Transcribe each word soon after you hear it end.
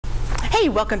Hey,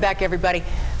 welcome back, everybody.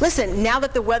 Listen, now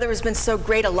that the weather has been so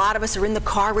great, a lot of us are in the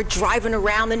car, we're driving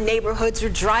around the neighborhoods, we're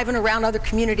driving around other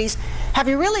communities. Have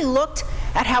you really looked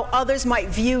at how others might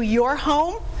view your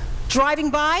home driving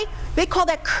by? They call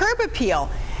that curb appeal.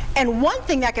 And one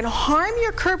thing that can harm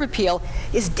your curb appeal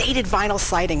is dated vinyl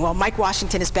siding. Well, Mike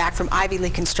Washington is back from Ivy Lee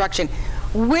Construction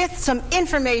with some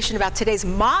information about today's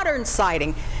modern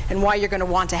siding and why you're going to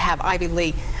want to have Ivy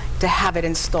Lee to have it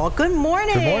installed. Good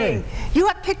morning. Good morning. You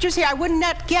have pictures here. I would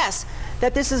not guess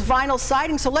that this is vinyl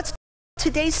siding. So let's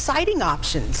today's siding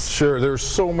options. Sure, there's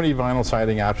so many vinyl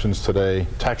siding options today.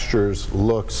 Textures,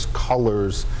 looks,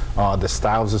 colors, the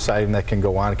styles of siding that can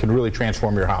go on. It can really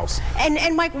transform your house.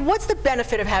 And Mike, what's the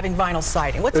benefit of having vinyl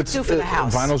siding? What's it do for the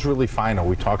house? Vinyl's really final.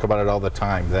 We talk about it all the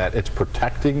time, that it's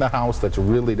protecting the house. That's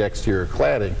really the exterior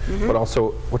cladding, but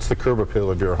also what's the curb appeal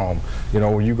of your home? You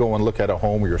know, when you go and look at a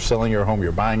home, or you're selling your home,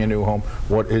 you're buying a new home,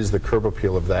 what is the curb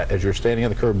appeal of that? As you're standing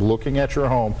on the curb looking at your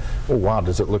home, oh wow,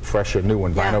 does it look fresh and new?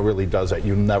 And vinyl really does that.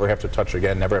 You never have to touch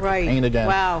again, never have to paint again.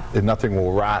 Wow. And nothing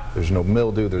will rot. There's no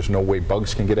mildew. There's no way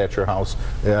bugs can get at your house.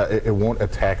 It won't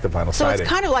attack the vinyl siding. So it's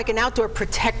kind of like an outdoor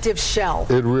protective shell.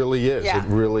 It really is. Yeah. It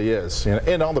really is.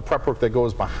 And all the prep work that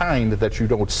goes behind that you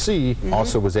don't see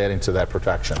also was adding to that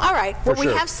protection. All right. Well, we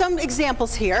have some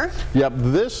examples here. Yep.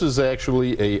 This is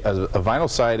actually a vinyl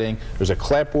siding. There's a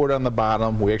clapboard on the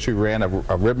bottom. We actually ran a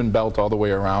ribbon belt all the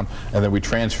way around, and then we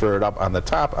transfer it up on the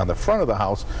top, on the front of the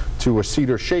house, to a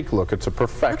cedar shake look. It's a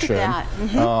perfection. Look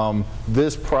at that.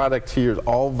 This product here is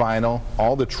all vinyl.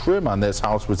 All the trim on this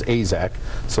house was AZEK.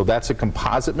 So that's a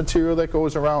composite material that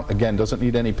goes around. Again, doesn't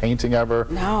need any painting ever.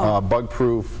 No. Bug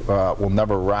proof, will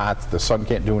never rot. The sun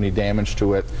can't do any damage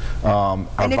to it.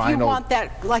 And if you want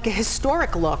that like a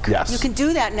historic look, you can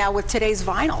do that now with today's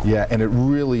vinyl. Yeah, and it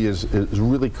really is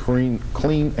really clean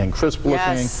and crisp looking.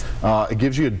 Yes. It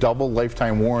gives you a double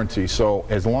lifetime warranty. So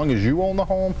as long as you own the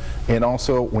home, and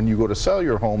also when you go to sell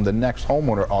your home, the next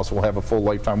homeowner also will have a full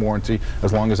lifetime warranty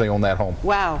as long as they own that home.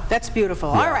 Wow, that's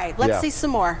beautiful. Yeah. All right, let's see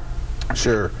some more.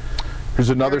 Sure. Here's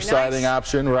another Very siding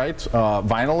option, right?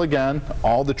 Vinyl again.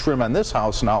 All the trim on this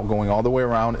house now going all the way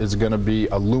around is going to be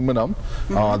aluminum.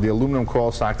 The aluminum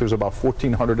coil stock, there's about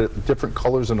 1,400 different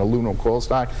colors in aluminum coil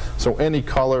stock. So any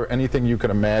color, anything you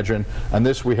can imagine. On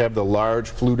this we have the large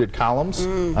fluted columns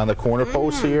on the corner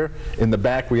posts here. In the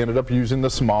back we ended up using the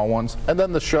small ones. And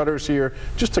then the shutters here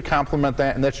just to complement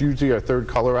that, and that's usually our third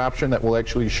color option that we'll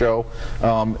actually show.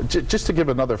 Just to give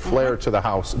another flair to the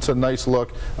house. It's a nice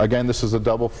look. Again, this is a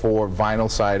double 4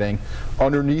 vinyl siding.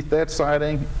 Underneath that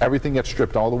siding, everything gets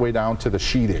stripped all the way down to the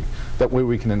sheeting. That way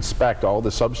we can inspect all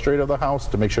the substrate of the house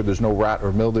to make sure there's no rot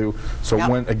or mildew. So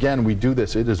when, again, we do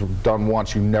this, it is done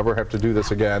once. You never have to do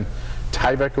this again.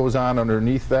 Tyvek goes on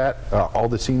underneath that. All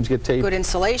the seams get taped. Good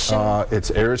insulation. It's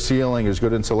air sealing, there's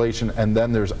good insulation, and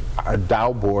then there's a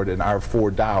dowel board, an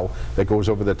R4 dowel that goes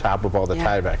over the top of all the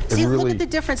Tyvek. See, look at the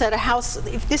difference at a house.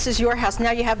 If this is your house,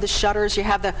 now you have the shutters, you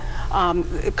have the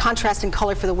contrasting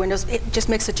color for the windows. It just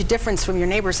makes such a difference from your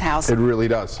neighbor's house. It really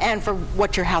does. And for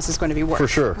what your house is going to be worth. For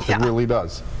sure, it really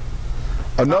does.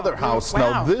 Another house,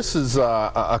 now this is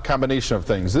a combination of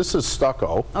things. This is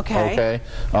stucco,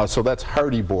 so that's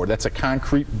hardy board. That's a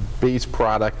concrete-based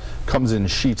product, comes in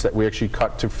sheets that we actually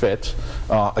cut to fit.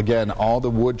 Again, all the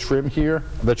wood trim here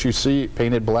that you see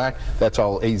painted black, that's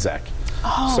all AZEK.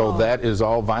 So that is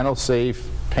all vinyl safe,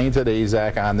 painted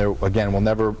AZEK on there. Again, will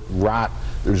never rot.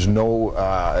 There's no,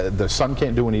 the sun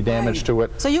can't do any damage to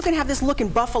it. So you can have this look in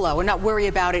Buffalo and not worry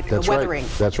about it weathering.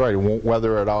 That's right. It won't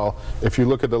weather at all. If you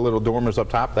look at the little dormers up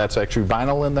top, that's actually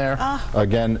vinyl in there.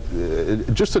 Again,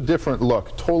 just a different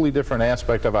look, totally different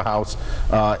aspect of a house,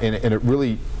 and it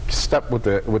really stepped with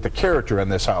the character in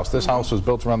this house. This house was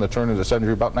built around the turn of the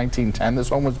century, about 1910. This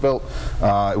home was built.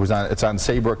 It's on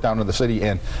Saybrook down in the city,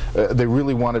 and they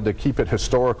really wanted to keep it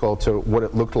historical to what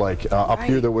it looked like. Up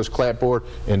here there was clapboard,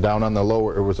 and down on the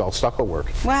lower it was all stucco work.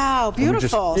 Wow,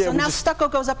 beautiful. So now stucco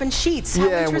goes up in sheets. How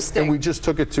interesting. And we just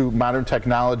took it to modern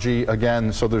technology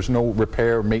again, so there's no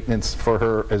repair, maintenance for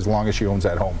her as long as she owns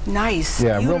that home. Nice.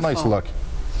 Yeah, real nice look.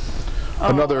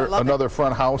 Another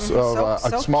front house of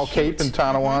a small cape in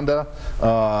Tonawanda.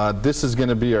 This is going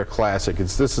to be our classic.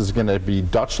 This is going to be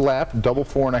Dutch lap, double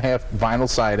 4.5 vinyl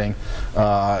siding.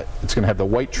 It's going to have the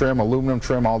white trim, aluminum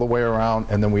trim all the way around,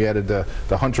 and then we added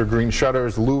the hunter green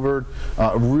shutters, louvered.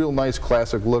 A real nice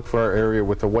classic look for our area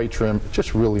with the white trim.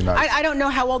 Just really nice. I don't know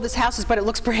how old this house is, but it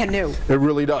looks brand new. It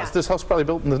really does. This house probably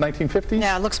built in the 1950s.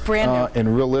 Yeah, it looks brand new.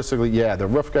 And realistically, yeah, the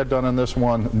roof got done on this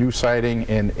one, new siding,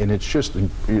 and it's just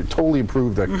totally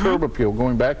improved, the curb appeal,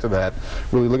 going back to that,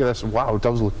 really look at this, wow, it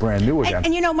does look brand new again.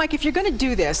 And you know, Mike, if you're going to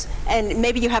do this, and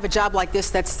maybe you have a job like this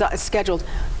that's scheduled,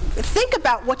 think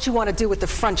about what you want to do with the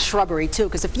front shrubbery too,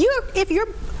 because if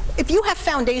you have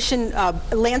foundation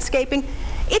landscaping,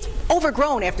 it's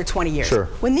overgrown after 20 years. Sure,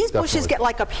 when these bushes get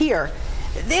like up here,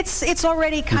 it's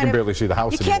already kind of... You can barely see the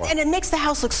house anymore. And it makes the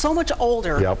house look so much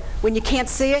older when you can't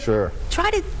see it. Sure.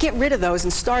 Try to get rid of those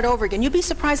and start over again. You'd be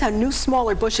surprised how new,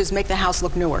 smaller bushes make the house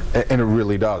look newer. And it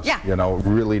really does. Yeah. You know, it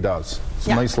really does. It's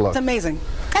a nice look. It's amazing.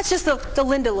 That's just the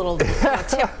Linda little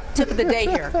tip of the day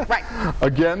here. Right.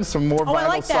 Again, some more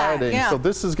vinyl siding. Yeah. So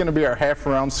this is going to be our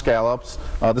half-round scallops.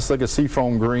 This is like a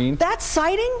seafoam green. That's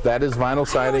siding? That is vinyl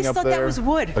siding up there. I always thought that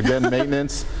was wood. Again,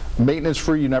 maintenance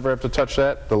free. You never have to touch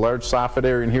that. The large soffit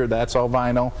area in here, that's all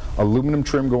vinyl. Aluminum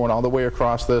trim going all the way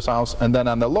across this house. And then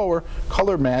on the lower,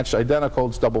 color matched, identical,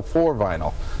 it's double 4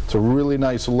 vinyl. It's a really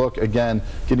nice look. Again,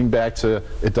 getting back to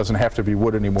it doesn't have to be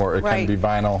wood anymore. It can be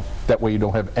vinyl. That way you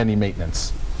don't have any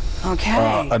maintenance.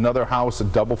 Okay. Another house, a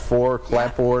double 4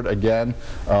 clapboard again.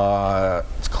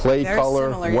 It's clay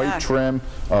color, white trim,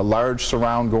 a large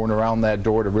surround going around that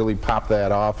door to really pop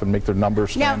that off and make their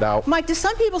numbers stand out. Mike, do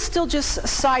some people still just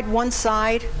side one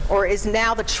side, or is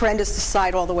now the trend is to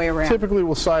side all the way around? Typically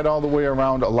we'll side all the way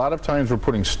around. A lot of times we're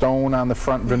putting stone on the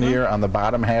front veneer, on the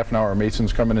bottom half. Now our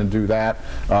masons come in and do that.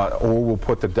 Or we'll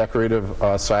put the decorative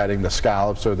siding, the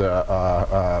scallops or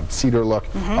the cedar look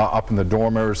up in the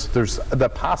dormers.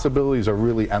 The possibilities are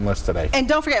really endless today. And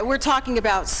don't forget, we're talking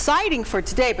about siding for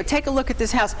today, but take a look at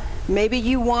this house. Maybe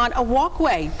you want a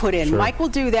walkway put in. Mike will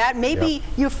do that. Maybe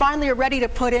you finally are ready to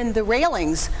put in the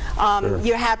railings.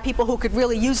 You have people who could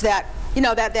really use that, you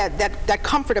know, that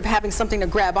comfort of having something to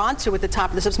grab onto at the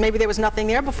top of the steps. Maybe there was nothing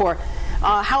there before.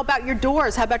 How about your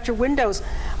doors? How about your windows?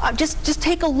 Just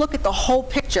take a look at the whole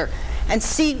picture and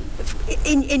see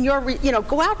in your, you know,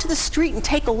 go out to the street and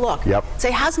take a look.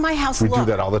 Say, how's my house look? We do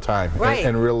that all the time. Right.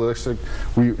 And realistic,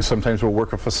 sometimes we'll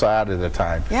work a facade at a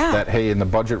time. That, hey, in the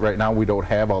budget right now we don't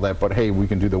have all that, but hey, we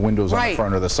can do the windows on the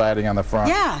front or the siding on the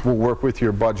front. We'll work with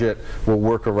your budget. We'll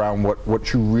work around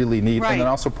what you really need, and then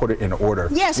also put it in order.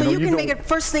 So you can make it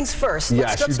first things first.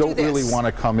 Yes, you don't really want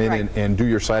to come in and do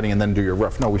your siding and then do your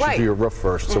roof. No, we should do your roof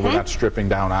first, so we're not stripping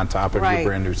down on top of your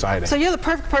brand new siding. So you're the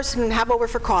perfect person to have over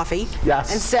for coffee. And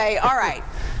say, all right,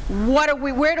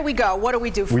 where do we go? What do we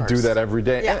do first? We do that every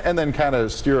day, and then kind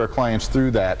of steer our clients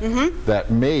through that that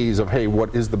maze of, hey,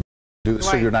 what is the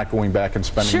so you're not going back and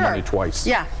spending money twice.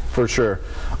 For sure.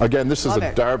 Again, this is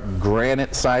a dark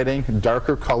granite siding,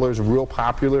 darker colors, real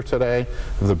popular today.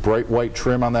 The bright white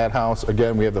trim on that house.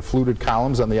 Again, we have the fluted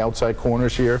columns on the outside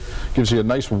corners here. Gives you a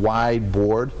nice wide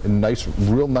board, and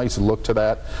real nice look to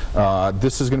that.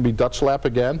 This is going to be Dutch lap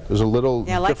again. There's a little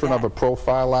different of a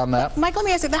profile on that. Mike, let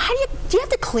me ask you, do you have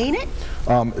to clean it?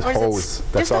 Hose.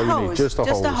 That's all you need. Just a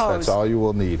hose. That's all you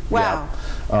will need. Wow.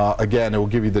 Again, it will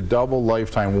give you the double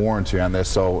lifetime warranty on this.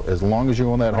 So as long as you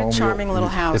own that home, a charming little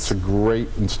house. It's a great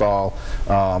install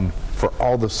for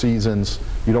all the seasons.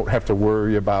 You don't have to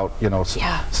worry about, you know,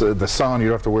 so the sun. You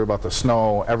don't have to worry about the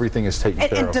snow. Everything is taken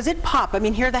care of. And does it pop? I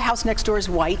mean, here the house next door is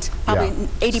white. Probably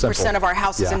 80% of our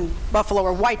houses in Buffalo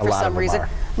are white for some reason.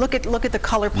 Look at the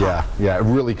color pop. Yeah, it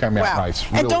really came out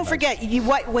nice. And don't forget,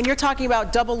 when you're talking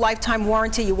about double lifetime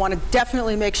warranty, you want to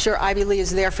definitely make sure Ivy Lee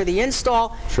is there for the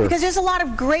install, because there's a lot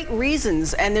of great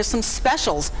reasons, and there's some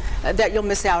specials that you'll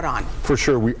miss out on. For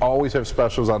sure, we always have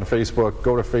specials on Facebook.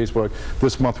 Go to Facebook.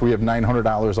 This month we have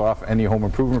 $900 off any home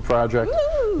improvement project.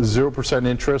 0%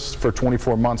 interest for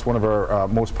 24 months, one of our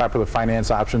most popular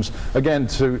finance options. Again,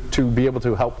 to be able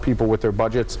to help people with their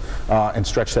budgets and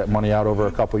stretch that money out over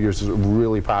a couple of years is a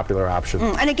really popular option.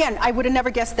 And again, I would have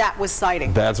never guessed that was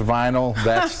siding. That's vinyl.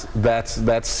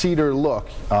 That's cedar look,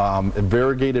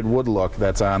 variegated wood look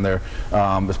that's on there.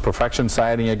 It's perfection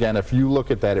siding. Again, if you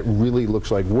look at that, it really looks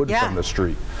like wood from the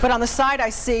street. But on the side, I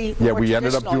see we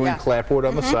ended up doing clapboard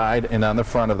on the side and on the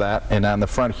front of that. And on the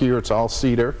front here, it's all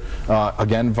cedar.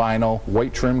 Again, vinyl,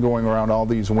 white trim going around all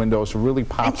these windows. So really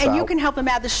pops out. And you can help them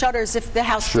add the shutters if the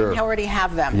house didn't already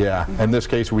have them. In this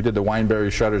case, we did the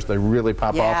Wineberry shutters. They really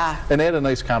pop off. And add a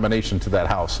nice combination to that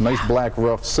house. Nice black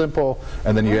roof, simple,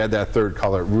 and then you add that third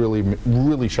color. It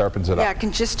really sharpens it up. It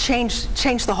can just change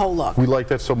the whole look. We like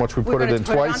that so much we put it in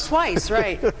twice.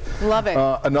 Right. Love it.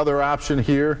 Another option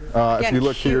here, if you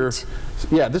look here,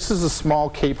 Yeah, this is a small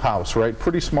Cape house, right?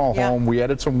 Pretty small home. We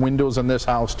added some windows in this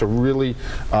house to really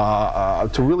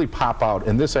pop out.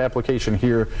 In this application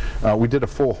here, we did a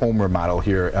full home remodel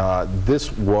here.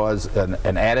 This was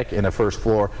an attic in a first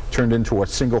floor turned into a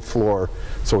single floor,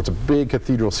 so it's a big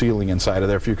cathedral ceiling inside of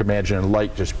there. If you can imagine, and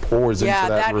light just pours into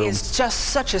that room. Yeah, that is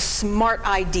just such a smart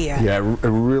idea. Yeah, it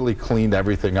really cleaned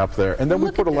everything up there. And then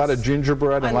we put a lot of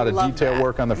gingerbread and a lot of detail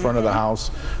work on the front of the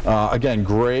house. Again,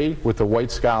 gray with the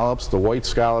white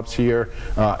scallops here,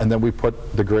 and then we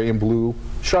put the gray and blue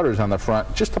shutters on the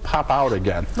front just to pop out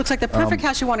again. Looks like the perfect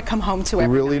house you want to come home to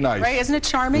every really night, nice. Right? Isn't it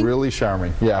charming? Really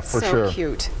charming. Yeah, for sure. So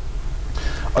cute.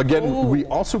 Again, we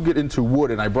also get into wood,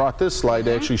 and I brought this slide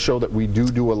to actually show that we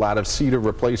do a lot of cedar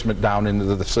replacement down into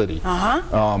the city.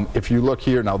 If you look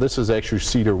here, now this is actually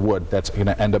cedar wood that's going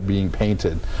to end up being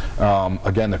painted.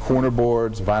 Again, the corner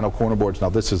boards, vinyl corner boards, now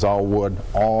this is all wood.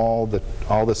 All the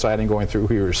siding going through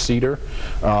here is cedar.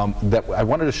 That I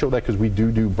wanted to show that because we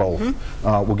do both.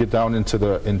 We'll get down into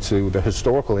the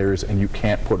historical areas, and you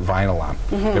can't put vinyl on.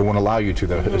 They won't allow you to.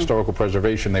 The historical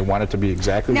preservation, they want it to be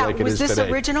exactly like it is today. Was this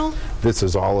original? This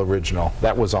is all original.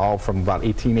 That was all from about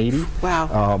 1880.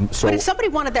 Wow. But if somebody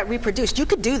wanted that reproduced, you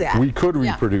could do that. We could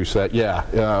reproduce that,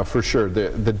 for sure.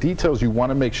 The details, you want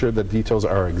to make sure the details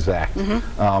are exact.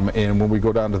 And when we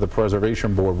go down to the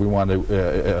preservation board, we want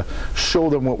to show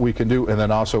them what we can do, and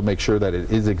then also make sure that it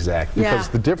is exact. Because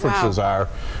the differences are,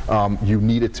 you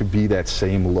need it to be that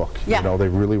same look. You know, they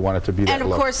really want it to be that look.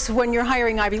 And of course, when you're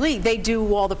hiring Ivy League, they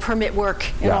do all the permit work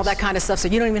and all that kind of stuff, so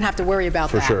you don't even have to worry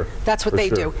about that. Sure. That's what they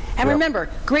do. And remember,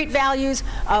 great values.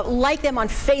 Like them on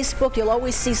Facebook. You'll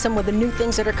always see some of the new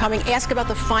things that are coming. Ask about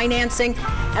the financing.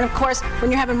 And of course, when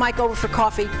you're having Mike over for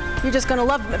coffee, you're just going to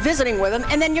love visiting with him.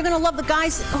 And then you're going to love the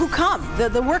guys who come.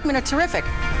 The workmen are terrific.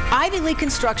 Ivy League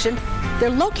Construction. They're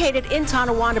located in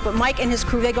Tonawanda, but Mike and his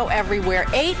crew, they go everywhere.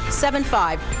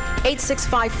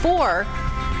 875-8654.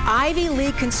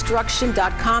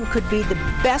 IvyLeagueConstruction.com could be the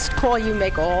best call you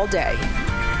make all day.